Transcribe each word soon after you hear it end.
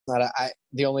night,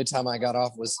 the only time I got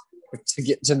off was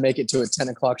to make it to a 10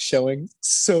 o'clock showing.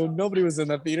 So nobody was in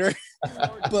the theater,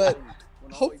 but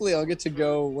hopefully I'll get to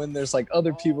go when there's like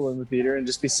other people in the theater and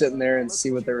just be sitting there and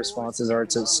see what their responses are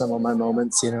to some of my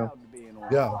moments, you know?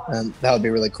 Yeah. And that would be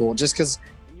really cool. Just because,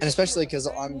 and especially because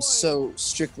I'm so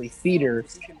strictly theater,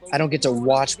 I don't get to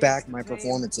watch back my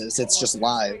performances. It's just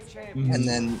live. Mhm. And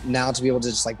then now to be able to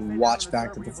just like watch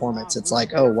back the performance, it's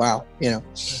like, oh, wow, you know,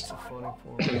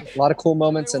 a lot of cool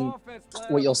moments. And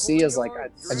what you'll see is like,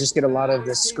 I just get a lot of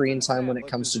this screen time when it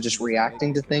comes to just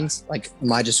reacting to things, like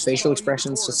my just facial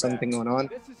expressions to something going on.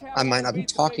 I might not be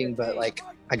talking, but like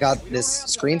I got this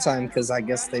screen time because I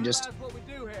guess they just,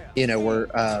 you know,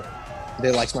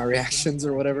 they liked my reactions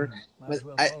or whatever. But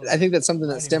I think that's something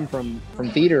that stemmed from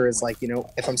theater is like, you know,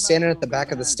 if I'm standing at the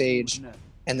back of the stage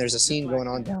and there's a scene going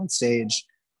on downstage,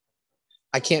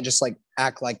 I can't just like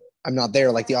act like I'm not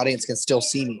there. Like the audience can still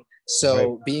see me.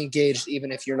 So be engaged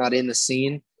even if you're not in the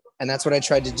scene. And that's what I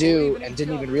tried to do and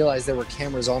didn't even realize there were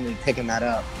cameras on me picking that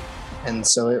up. And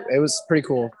so it was pretty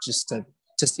cool just to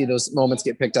see those moments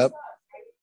get picked up.